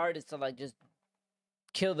trying her hardest to like just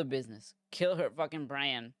kill the business, kill her fucking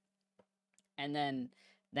brand, and then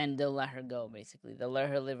they'll let her go. Basically, they'll let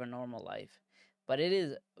her live a normal life. But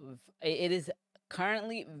it is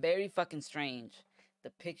currently very fucking strange, the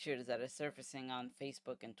pictures that are surfacing on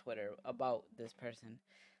Facebook and Twitter about this person.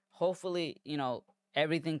 Hopefully,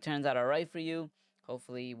 everything turns out all right for you.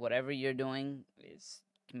 Hopefully, whatever you're doing is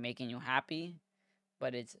making you happy.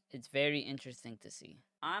 But it's very interesting to see.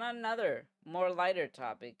 On another more lighter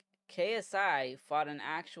topic, KSI fought an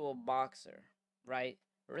actual boxer, right?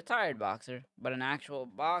 A retired boxer, but an actual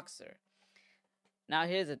boxer. Now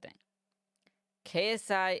here's the thing.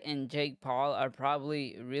 KSI and Jake Paul are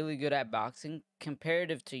probably really good at boxing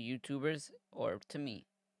comparative to YouTubers or to me,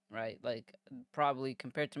 right? Like, probably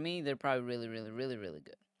compared to me, they're probably really, really, really, really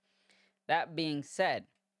good. That being said,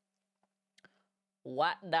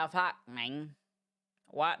 what the fuck, man?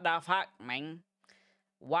 What the fuck, man?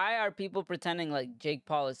 Why are people pretending like Jake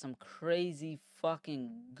Paul is some crazy fucking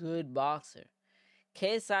good boxer?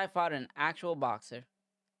 KSI fought an actual boxer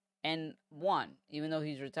and won, even though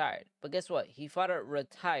he's retired. But guess what? He fought a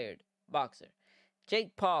retired boxer.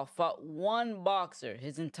 Jake Paul fought one boxer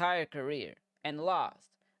his entire career and lost.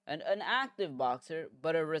 An active boxer,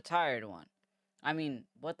 but a retired one. I mean,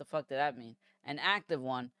 what the fuck did that mean? An active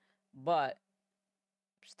one, but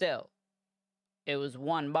still, it was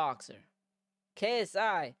one boxer.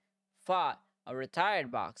 KSI fought a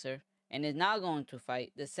retired boxer and is now going to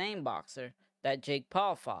fight the same boxer that Jake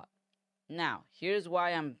Paul fought. Now, here's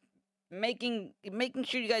why I'm making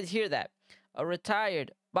sure you guys hear that. A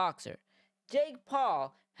retired boxer. Jake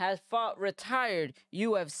Paul has fought retired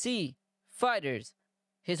UFC fighters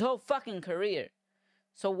his whole fucking career.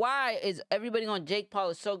 So why is everybody going Jake Paul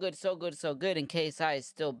is so good, so good, so good, and KSI is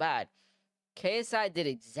still bad? KSI did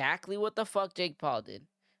exactly what the fuck Jake Paul did,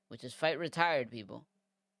 which is fight retired people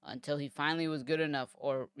until he finally was good enough,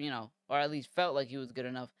 or at least felt like he was good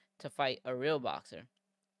enough to fight a real boxer.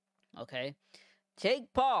 Okay?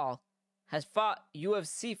 Jake Paul has fought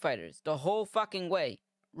UFC fighters the whole fucking way.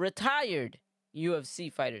 Retired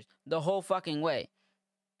UFC fighters the whole fucking way.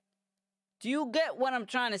 Do you get what I'm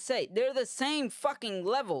trying to say? They're the same fucking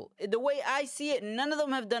level. The way I see it, none of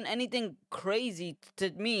them have done anything crazy to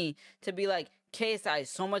me to be like, KSI is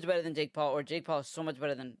so much better than Jake Paul, or Jake Paul is so much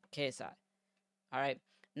better than KSI. Alright?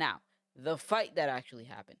 Now, the fight that actually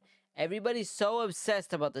happened. Everybody's so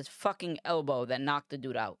obsessed about this fucking elbow that knocked the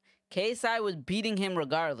dude out. KSI was beating him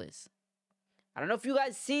regardless. I don't know if you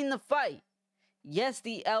guys seen the fight. Yes,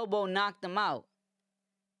 the elbow knocked him out.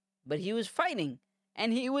 But he was fighting.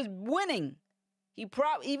 And he was winning.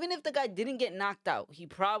 Even if the guy didn't get knocked out, he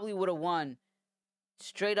probably would have won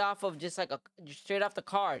straight off of straight off the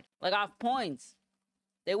card, like off points.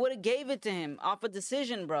 They would have gave it to him off a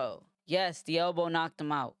decision, bro. Yes, the elbow knocked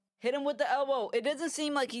him out. Hit him with the elbow. It doesn't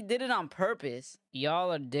seem like he did it on purpose.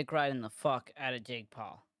 Y'all are dick riding the fuck out of Jake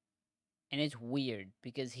Paul. And it's weird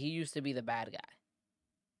because he used to be the bad guy.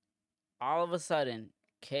 All of a sudden,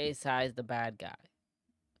 KSI's the bad guy.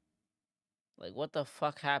 Like, what the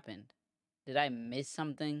fuck happened? Did I miss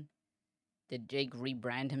something? Did Jake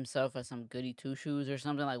rebrand himself as some goody two shoes or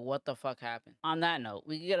something? Like, what the fuck happened? On that note,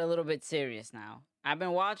 we can get a little bit serious now. I've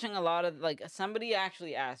been watching a lot of, like, somebody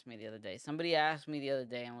actually asked me the other day. Somebody asked me the other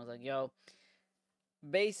day and was like, yo,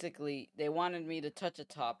 basically, they wanted me to touch a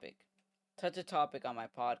topic on my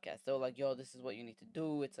podcast. They were like, yo, this is what you need to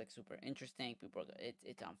do. It's, like, super interesting. People,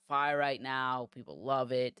 it's on fire right now. People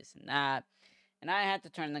love it, this and that. And I had to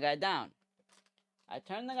turn the guy down. I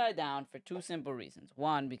turned the guy down for two simple reasons.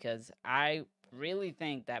 One, because I really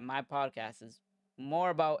think that my podcast is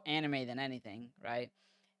more about anime than anything, right?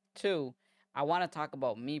 Two, I want to talk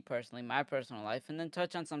about me personally, my personal life, and then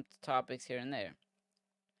touch on some topics here and there.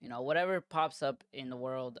 You know, whatever pops up in the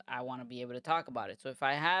world, I want to be able to talk about it. So if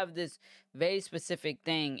I have this very specific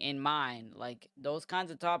thing in mind, like those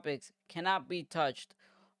kinds of topics cannot be touched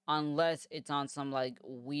unless it's on some like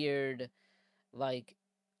weird, like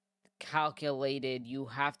calculated, you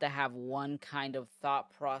have to have one kind of thought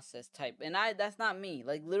process type, and that's not me.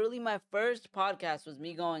 Like literally my first podcast was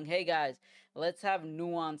me going, hey guys, let's have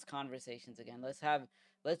nuanced conversations again. Let's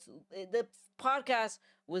the podcast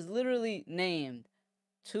was literally named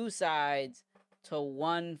two sides to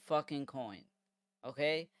one fucking coin.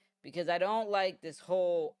 Okay, because I don't like this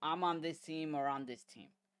whole I'm on this team or on this team.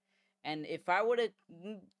 And if I were to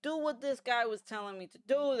do what this guy was telling me to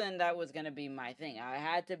do, then that was going to be my thing. I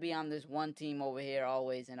had to be on this one team over here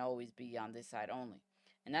always and always be on this side only.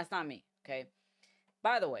 And that's not me, okay?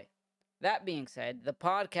 By the way, that being said, the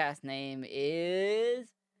podcast name is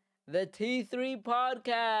the T3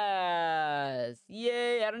 Podcast.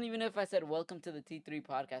 Yay! I don't even know if I said welcome to the T3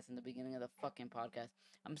 Podcast in the beginning of the fucking podcast.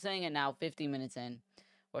 I'm saying it now, 50 minutes in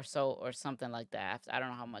or so, or something like that. I don't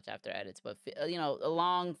know how much after edits, but you know, a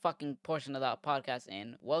long fucking portion of that podcast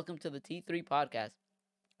in. Welcome to the T3 Podcast.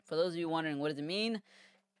 For those of you wondering, what does it mean?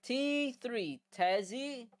 T3,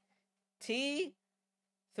 Tezzy, T3.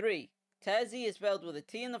 Tezzy is spelled with a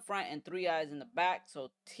T in the front and three I's in the back,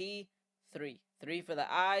 so T3. Three for the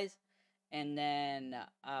I's, and then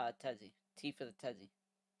Tezzy. T for the Tezzy,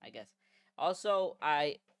 I guess. Also,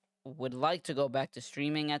 I would like to go back to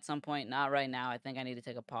streaming at some point. Not right now. I think I need to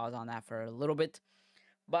take a pause on that for a little bit.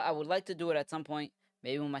 But I would like to do it at some point.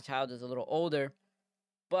 Maybe when my child is a little older.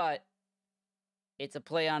 But it's a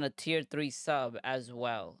play on a tier 3 sub as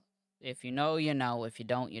well. If you know, you know. If you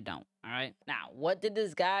don't, you don't. All right? Now, what did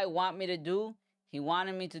this guy want me to do? He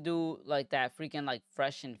wanted me to do like that freaking like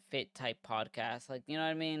fresh and fit type podcast. Like, you know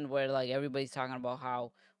what I mean? Where like everybody's talking about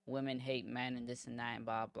how women hate men and this and that and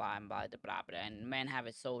blah blah and blah blah blah, and men have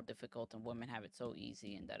it so difficult and women have it so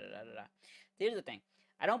easy and da da da da. Here's the thing.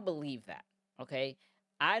 I don't believe that. Okay?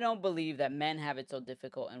 I don't believe that men have it so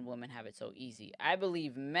difficult and women have it so easy. I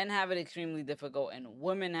believe men have it extremely difficult and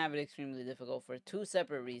women have it extremely difficult for two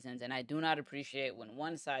separate reasons, and I do not appreciate when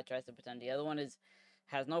one side tries to pretend the other one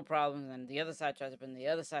has no problems and the other side tries to pretend the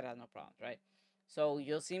other side has no problems, right? So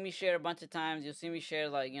you'll see me share a bunch of times, you'll see me share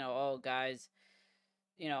like, you know, oh guys,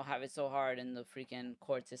 you know, have it so hard in the freaking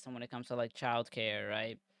court system when it comes to like childcare,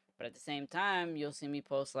 right? But at the same time, you'll see me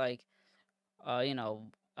post like you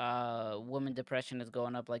know, women depression is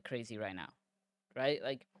going up like crazy right now, right?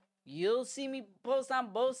 Like, you'll see me post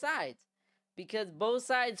on both sides because both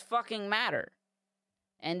sides fucking matter.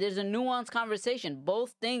 And there's a nuanced conversation.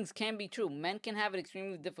 Both things can be true. Men can have it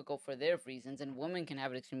extremely difficult for their reasons, and women can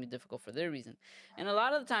have it extremely difficult for their reasons. And a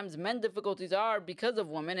lot of the times, men difficulties are because of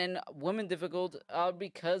women, and women difficult are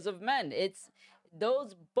because of men. It's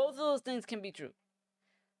those both of those things can be true.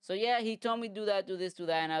 So yeah, he told me do that, do this, do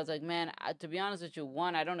that, and I was like, man, to be honest with you,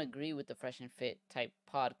 one, I don't agree with the fresh and fit type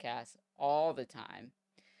podcast all the time,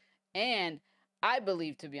 and I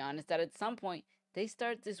believe, to be honest, that at some point they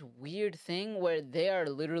start this weird thing where they are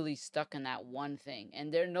literally stuck in that one thing,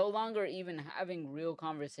 and they're no longer even having real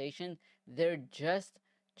conversation. They're just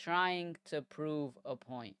trying to prove a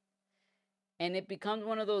point, and it becomes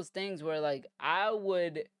one of those things where like I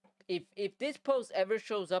would. If this post ever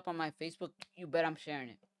shows up on my Facebook, you bet I'm sharing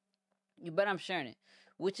it. You bet I'm sharing it.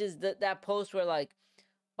 Which is that post where like,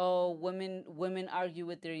 oh, women argue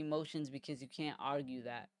with their emotions because you can't argue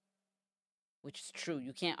that. Which is true.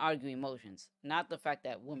 You can't argue emotions. Not the fact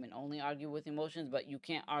that women only argue with emotions, but you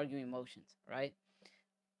can't argue emotions, right?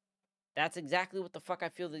 That's exactly what the fuck I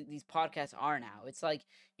feel that these podcasts are now. It's like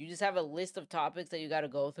you just have a list of topics that you got to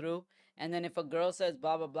go through, and then if a girl says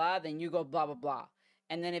blah blah blah, then you go blah blah blah.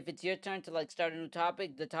 And then if it's your turn to like start a new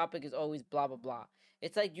topic, the topic is always blah blah blah.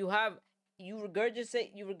 It's like you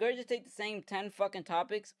regurgitate the same 10 fucking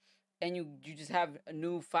topics, and you just have a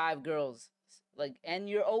new 5 girls. Like, and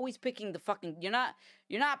you're always picking the fucking you're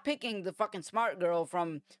not picking the fucking smart girl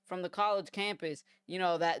from the college campus,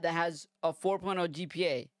 that has a 4.0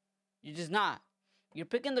 GPA. You're just not. You're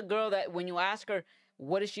picking the girl that when you ask her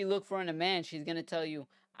what does she look for in a man, she's gonna tell you,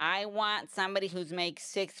 I want somebody who's makes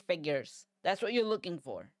 6 figures. That's what you're looking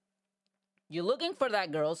for. You're looking for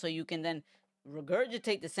that girl so you can then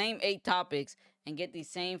regurgitate the same 8 topics and get these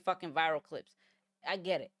same fucking viral clips. I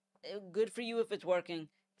get it. Good for you if it's working.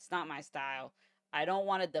 It's not my style. I don't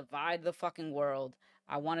want to divide the fucking world.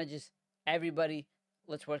 I want to just everybody,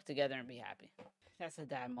 let's work together and be happy. That's a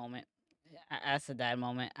dad moment. That's a dad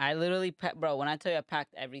moment. I literally, bro. When I tell you I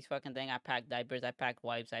packed every fucking thing, I packed diapers, I packed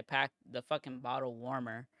wipes, I packed the fucking bottle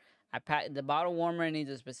warmer. I packed the bottle warmer needs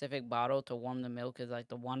a specific bottle to warm the milk. Cause like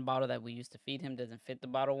the one bottle that we used to feed him doesn't fit the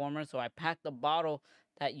bottle warmer. So I packed the bottle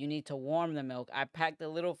that you need to warm the milk. I packed the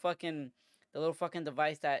little fucking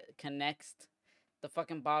device that connects the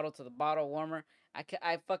fucking bottle to the bottle warmer.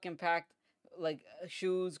 I fucking packed like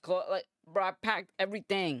shoes, clothes, like bro. I packed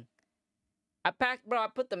everything. I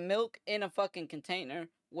put the milk in a fucking container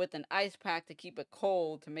with an ice pack to keep it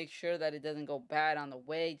cold to make sure that it doesn't go bad on the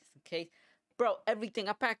way, just in case. Bro, everything.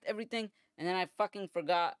 I packed everything, and then I fucking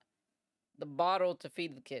forgot the bottle to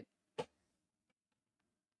feed the kid.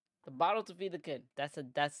 The bottle to feed the kid.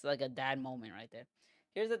 That's like a dad moment right there.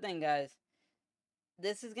 Here's the thing, guys.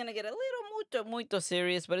 This is gonna get a little muito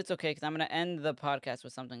serious, but it's okay because I'm gonna end the podcast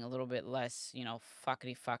with something a little bit less,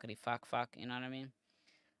 fuckity fuckity fuck fuck. You know what I mean?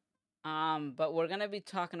 But we're gonna be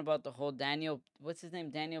talking about the whole what's his name,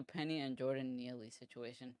 Daniel Penny and Jordan Neely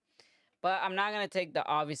situation. But I'm not gonna take the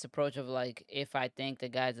obvious approach of like if I think the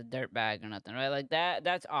guy's a dirtbag or nothing, right? Like that.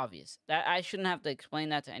 That's obvious. That I shouldn't have to explain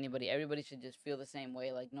that to anybody. Everybody should just feel the same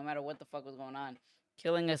way. Like no matter what the fuck was going on,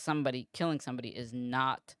 killing somebody is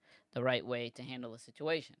not the right way to handle a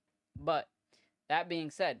situation. But that being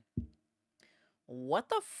said, what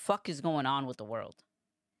the fuck is going on with the world?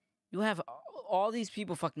 You have all these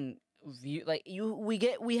people fucking view like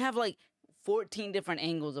we have like 14 different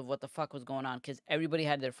angles of what the fuck was going on because everybody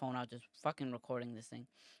had their phone out just fucking recording this thing.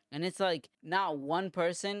 And it's like not one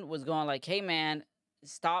person was going like, hey man,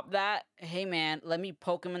 stop that. Hey man, let me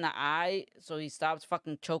poke him in the eye so he stops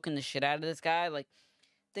fucking choking the shit out of this guy. Like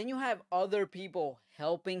then you have other people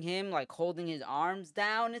helping him, like holding his arms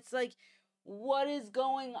down. It's like, what is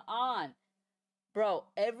going on? Bro,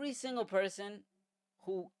 every single person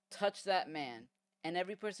who touched that man and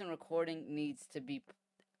every person recording needs to be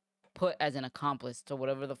put as an accomplice to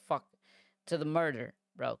whatever the fuck, to the murder,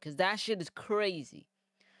 bro. Because that shit is crazy.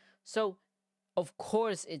 So, of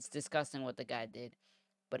course, it's disgusting what the guy did.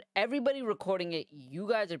 But everybody recording it, you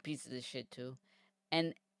guys are pieces of shit too.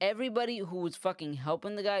 And everybody who was fucking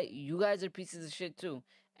helping the guy, you guys are pieces of shit too.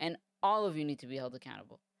 And all of you need to be held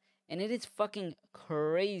accountable. And it is fucking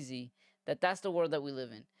crazy that that's the world that we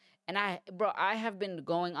live in. And I have been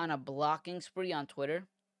going on a blocking spree on Twitter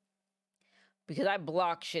because I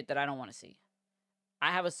block shit that I don't want to see.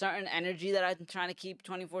 I have a certain energy that I'm trying to keep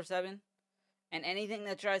 24/7. And anything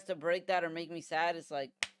that tries to break that or make me sad is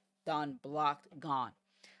like, done, blocked, gone.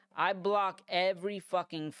 I block every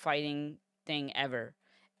fucking fighting thing ever.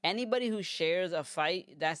 Anybody who shares a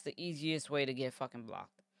fight, that's the easiest way to get fucking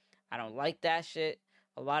blocked. I don't like that shit.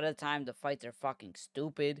 A lot of the time, the fights are fucking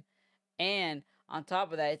stupid. And on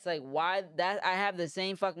top of that, it's like, why that I have the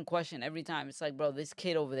same fucking question every time. It's like, bro, this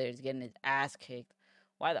kid over there is getting his ass kicked.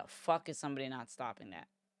 Why the fuck is somebody not stopping that?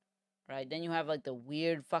 Right? Then you have like the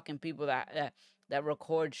weird fucking people that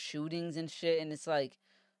record shootings and shit, and it's like,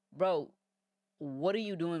 bro, what are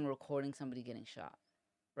you doing recording somebody getting shot?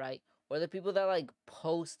 Right? Or the people that like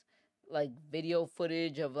post like video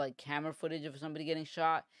footage of like camera footage of somebody getting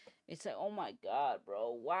shot. It's like, oh my god,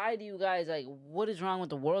 bro, why do you guys like? What is wrong with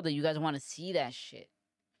the world that you guys want to see that shit?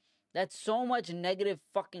 That's so much negative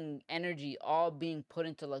fucking energy all being put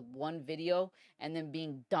into like one video and then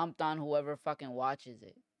being dumped on whoever fucking watches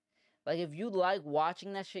it. Like if you like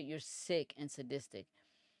watching that shit, you're sick and sadistic.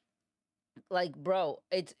 Like bro,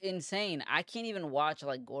 it's insane. I can't even watch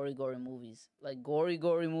like gory movies. Like gory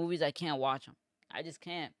movies, I can't watch them. I just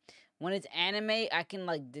can't. When it's anime, I can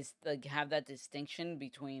like like have that distinction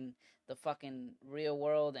between the fucking real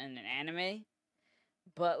world and an anime.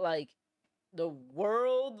 But like the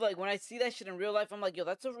world, like when I see that shit in real life, I'm like, yo,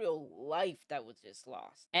 that's a real life that was just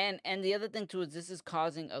lost. And the other thing too is this is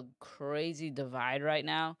causing a crazy divide right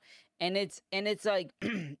now. And it's like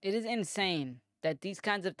it is insane that these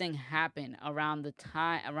kinds of things happen around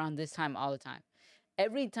this time all the time.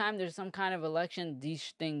 Every time there's some kind of election,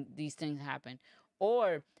 these things happen.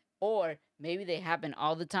 Or or maybe they happen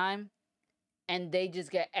all the time and they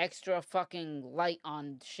just get extra fucking light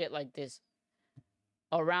on shit like this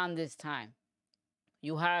around this time.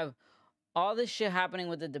 You have all this shit happening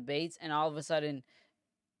with the debates, and all of a sudden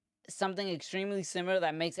something extremely similar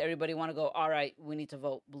that makes everybody want to go, all right, we need to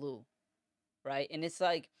vote blue, right? And it's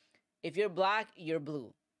like, if you're black, you're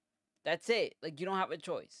blue. That's it. Like, you don't have a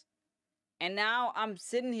choice. And now I'm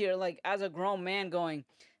sitting here, like, as a grown man going,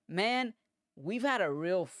 man, we've had a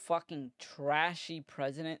real fucking trashy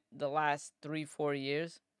president the last 3-4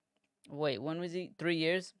 years. Wait, when was he? 3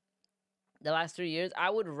 years? The last 3 years? I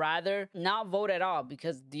would rather not vote at all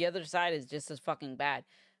because the other side is just as fucking bad.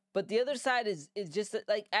 But the other side is just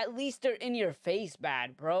like, at least they're in your face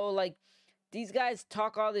bad, bro. Like, these guys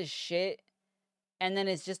talk all this shit and then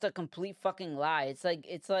it's just a complete fucking lie. It's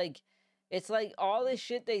like all this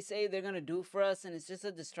shit they say they're gonna do for us, and it's just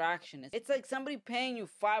a distraction. It's like somebody paying you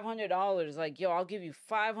 $500, like, yo, I'll give you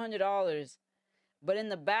 $500, but in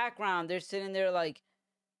the background they're sitting there like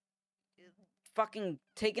fucking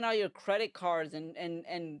taking all your credit cards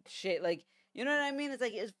and shit. Like, you know what I mean? It's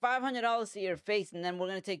like, it's $500 to your face, and then we're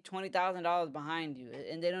gonna take $20,000 behind you,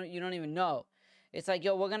 and you don't even know. It's like,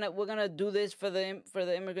 yo, we're gonna do this for the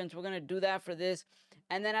immigrants. We're gonna do that for this,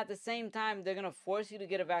 and then at the same time, they're gonna force you to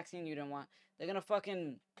get a vaccine you didn't want. They're gonna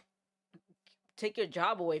fucking take your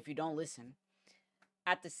job away if you don't listen.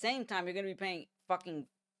 At the same time, you're gonna be paying fucking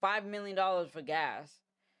 $5 million for gas.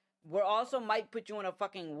 We're also might put you in a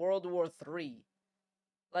fucking World War III.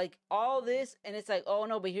 Like, all this, and it's like, oh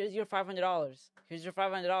no, but here's your $500. Here's your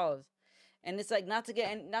 $500. And it's like, not to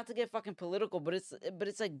get fucking political, but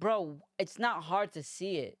it's like, bro, it's not hard to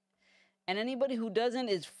see it. And anybody who doesn't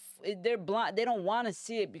they're blind. They don't want to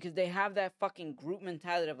see it because they have that fucking group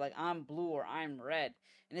mentality of like, I'm blue or I'm red.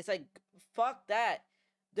 And it's like, fuck that.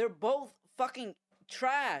 They're both fucking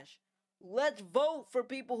trash. Let's vote for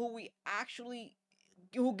people who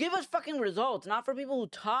give us fucking results, not for people who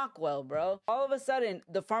talk well, bro. All of a sudden,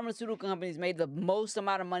 the pharmaceutical companies made the most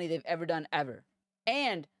amount of money they've ever done ever.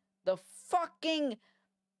 And the fucking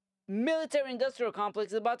military industrial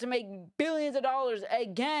complex is about to make billions of dollars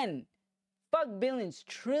again. Fuck billions,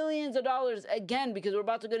 trillions of dollars again, because we're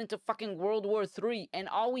about to get into fucking World War III, and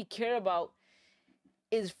all we care about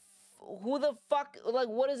is who the fuck, like,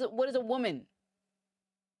 what is a woman?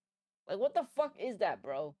 Like, what the fuck is that,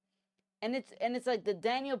 bro? And it's like the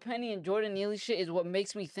Daniel Penny and Jordan Neely shit is what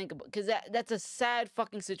makes me think about, because that's a sad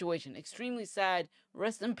fucking situation, extremely sad.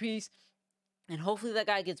 Rest in peace, and hopefully that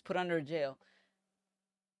guy gets put under jail.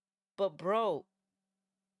 But bro,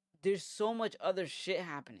 there's so much other shit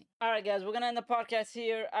happening. All right, guys, we're gonna end the podcast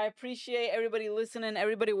here. I appreciate everybody listening,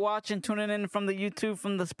 everybody watching, tuning in from the YouTube,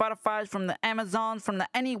 from the Spotify, from the Amazons, from the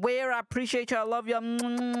anywhere. I appreciate y'all. I love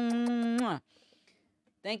y'all.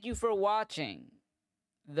 Thank you for watching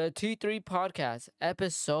the T3 podcast,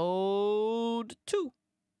 episode 2.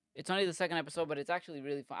 It's only the second episode, but it's actually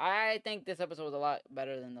really fun. I think this episode was a lot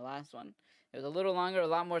better than the last one. It was a little longer, a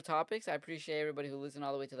lot more topics. I appreciate everybody who listened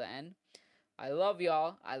all the way to the end. I love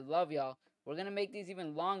y'all. I love y'all. We're going to make these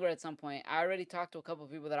even longer at some point. I already talked to a couple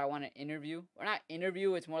of people that I want to interview. Or not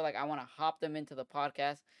interview, it's more like I want to hop them into the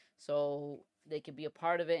podcast so they can be a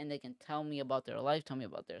part of it and they can tell me about their life, tell me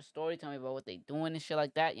about their story, tell me about what they doing and shit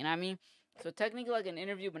like that. You know what I mean? So technically like an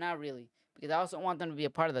interview, but not really. Because I also want them to be a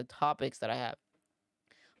part of the topics that I have.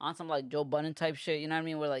 On some like Joe Budden type shit, you know what I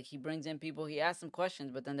mean? Where like he brings in people, he asks some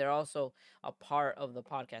questions, but then they're also a part of the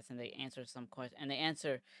podcast and they answer some questions and they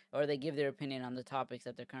answer or they give their opinion on the topics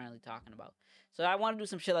that they're currently talking about. So I want to do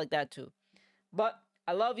some shit like that too. But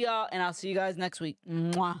I love y'all and I'll see you guys next week.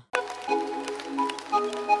 Mwah.